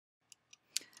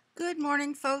Good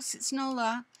morning, folks. It's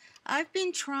Nola. I've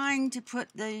been trying to put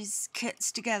these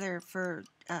kits together for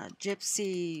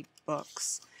Gypsy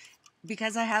books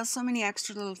because I have so many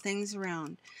extra little things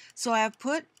around. So I have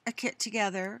put a kit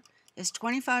together. It's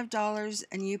 $25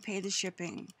 and you pay the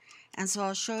shipping. And so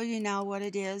I'll show you now what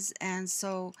it is. And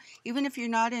so even if you're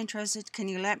not interested, can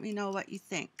you let me know what you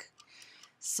think?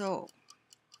 So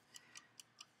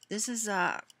this is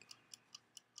a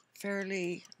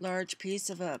fairly large piece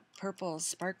of a purple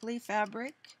sparkly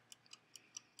fabric.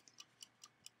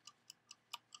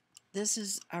 This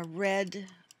is a red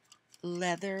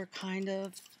leather kind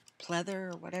of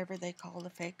pleather or whatever they call the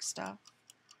fake stuff.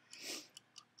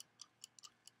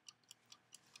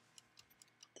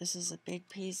 This is a big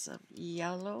piece of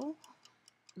yellow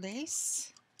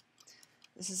lace.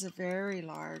 This is a very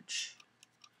large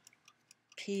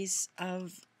piece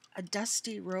of a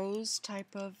dusty rose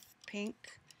type of pink.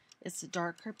 It's a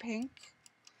darker pink.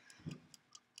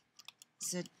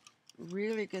 It's a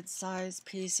really good size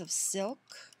piece of silk.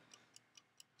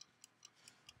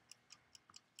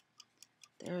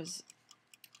 There's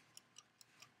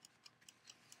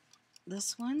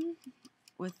this one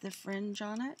with the fringe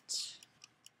on it,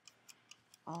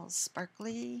 all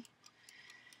sparkly.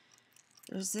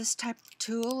 There's this type of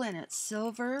tulle and it's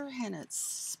silver and it's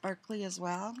sparkly as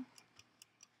well.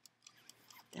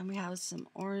 Then we have some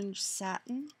orange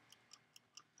satin.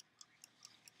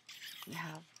 We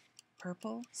have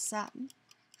purple satin.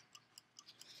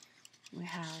 We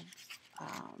have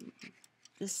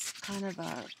this kind of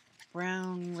a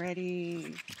brown,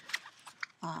 reddy,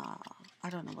 I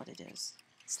don't know what it is.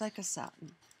 It's like a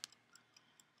satin.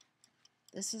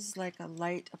 This is like a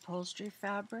light upholstery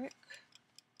fabric.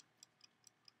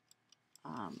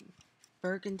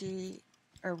 Burgundy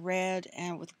or red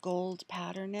and with gold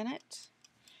pattern in it.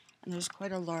 And there's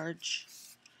quite a large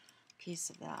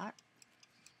piece of that.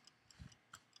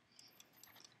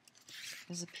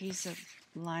 There's a piece of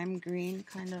lime green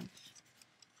kind of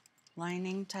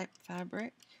lining type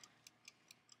fabric.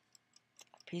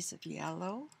 A piece of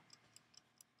yellow.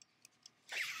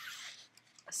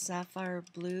 A sapphire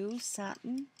blue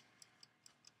satin.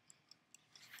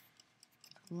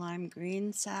 Lime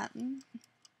green satin.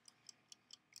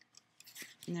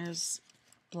 And there's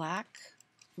black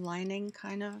lining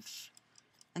kind of,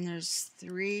 and there's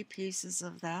 3 pieces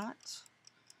of that.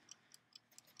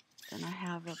 Then I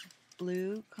have a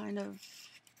blue kind of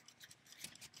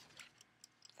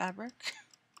fabric.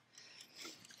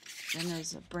 Then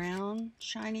there's a brown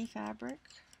shiny fabric.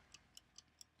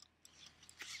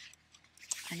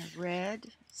 And a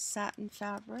red satin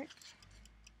fabric.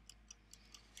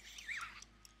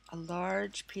 A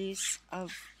large piece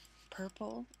of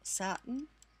purple satin.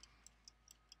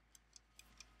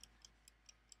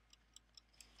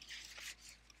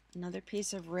 Another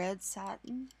piece of red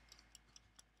satin.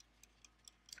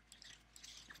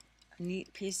 A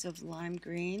neat piece of lime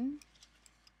green.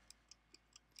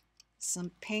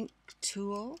 Some pink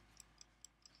tulle.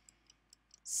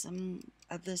 Some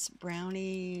of this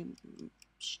brownie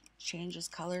changes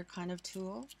color kind of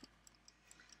tulle.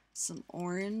 Some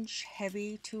orange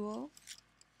heavy tulle.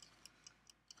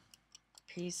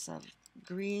 A piece of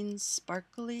green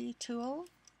sparkly tulle.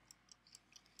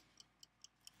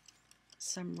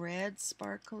 Some red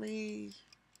sparkly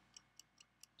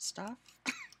stuff.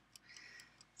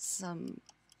 Some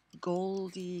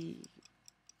goldy,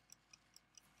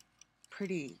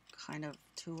 pretty kind of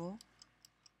tulle.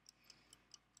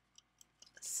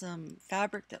 Some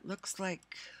fabric that looks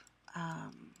like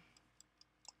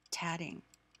tatting.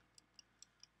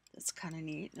 That's kind of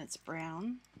neat, and it's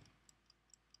brown.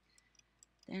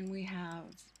 Then we have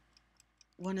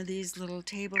one of these little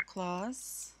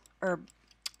tablecloths, or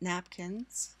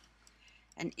napkins,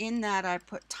 and in that I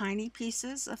put tiny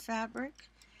pieces of fabric.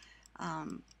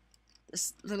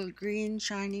 This little green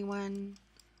shiny one,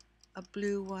 a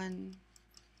blue one,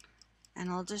 and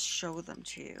I'll just show them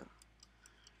to you.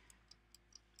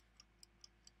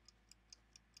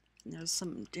 And there's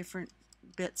some different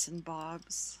bits and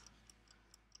bobs.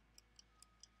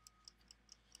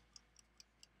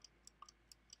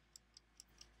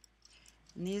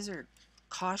 And these are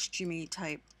costumey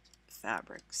type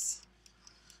fabrics,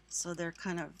 so they're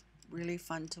kind of really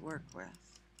fun to work with.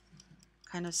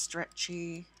 Kind of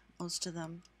stretchy, most of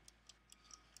them.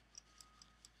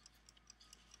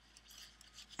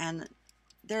 And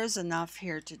there's enough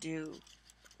here to do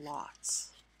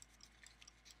lots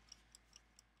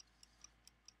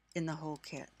in the whole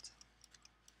kit.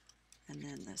 And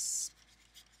then this.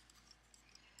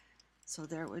 So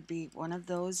there would be one of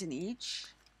those in each.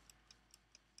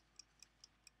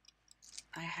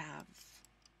 I have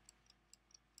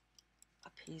a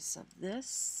piece of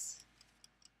this.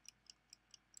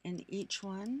 in each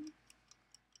one.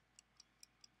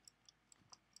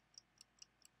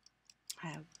 I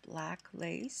have black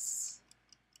lace,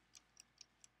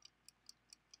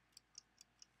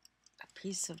 a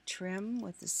piece of trim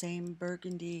with the same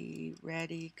burgundy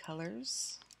reddy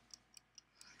colors,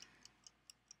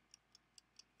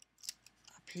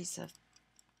 a piece of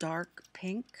dark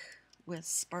pink with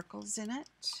sparkles in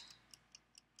it,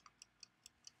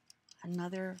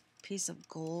 another piece of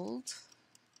gold,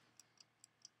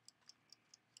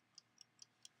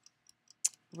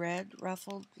 red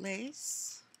ruffled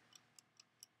lace.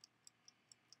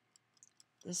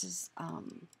 This is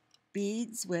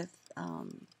beads with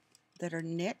that are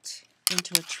knit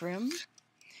into a trim.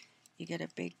 You get a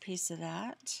big piece of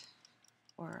that,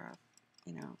 or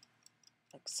you know,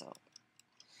 like so.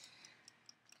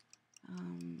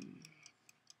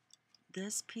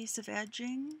 This piece of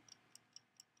edging.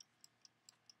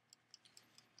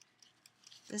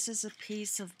 This is a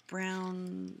piece of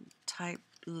brown type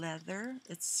leather.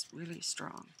 It's really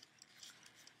strong.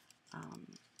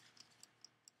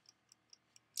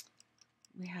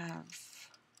 We have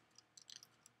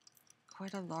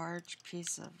quite a large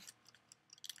piece of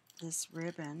this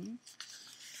ribbon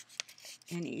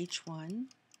in each one.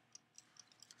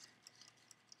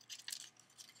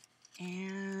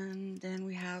 And then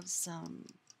we have some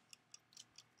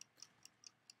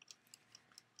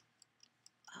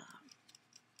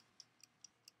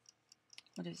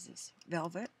what is this?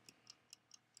 Velvet.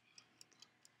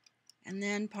 And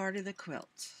then part of the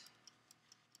quilt.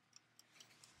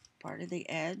 Part of the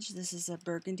edge. This is a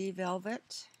burgundy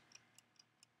velvet.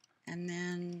 And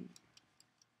then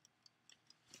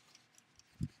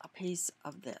a piece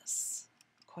of this.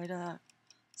 Quite a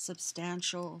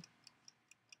substantial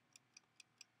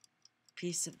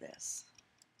piece of this.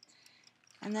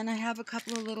 And then I have a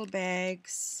couple of little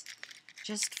bags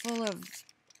just full of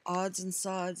odds and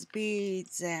sods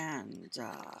beads and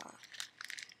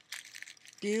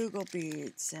bugle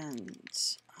beads and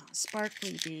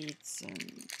sparkly beads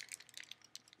and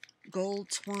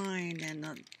gold twine and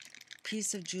a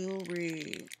piece of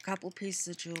jewelry, a couple pieces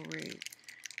of jewelry,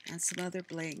 and some other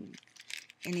bling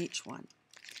in each one.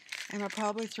 And I'll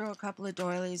probably throw a couple of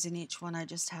doilies in each one. I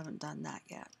just haven't done that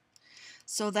yet.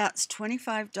 So that's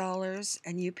 $25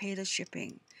 and you pay the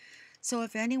shipping. So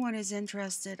if anyone is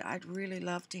interested, I'd really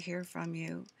love to hear from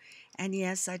you. And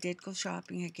yes, I did go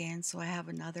shopping again, so I have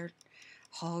another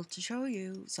haul to show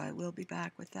you, so I will be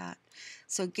back with that.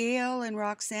 So Gail and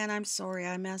Roxanne, I'm sorry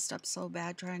I messed up so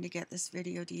bad trying to get this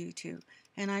video to you too.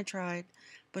 And I tried,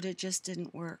 but it just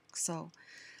didn't work. So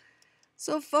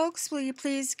folks, will you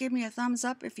please give me a thumbs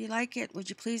up if you like it? Would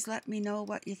you please let me know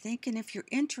what you think? And if you're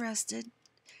interested,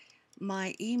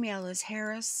 my email is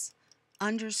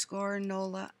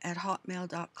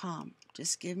harris_nola@hotmail.com.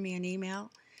 Just give me an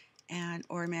email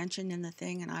or mention in the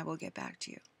thing and I will get back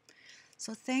to you.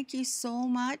 So thank you so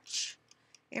much.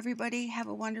 Everybody have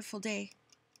a wonderful day.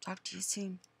 Talk to you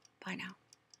soon. Bye now.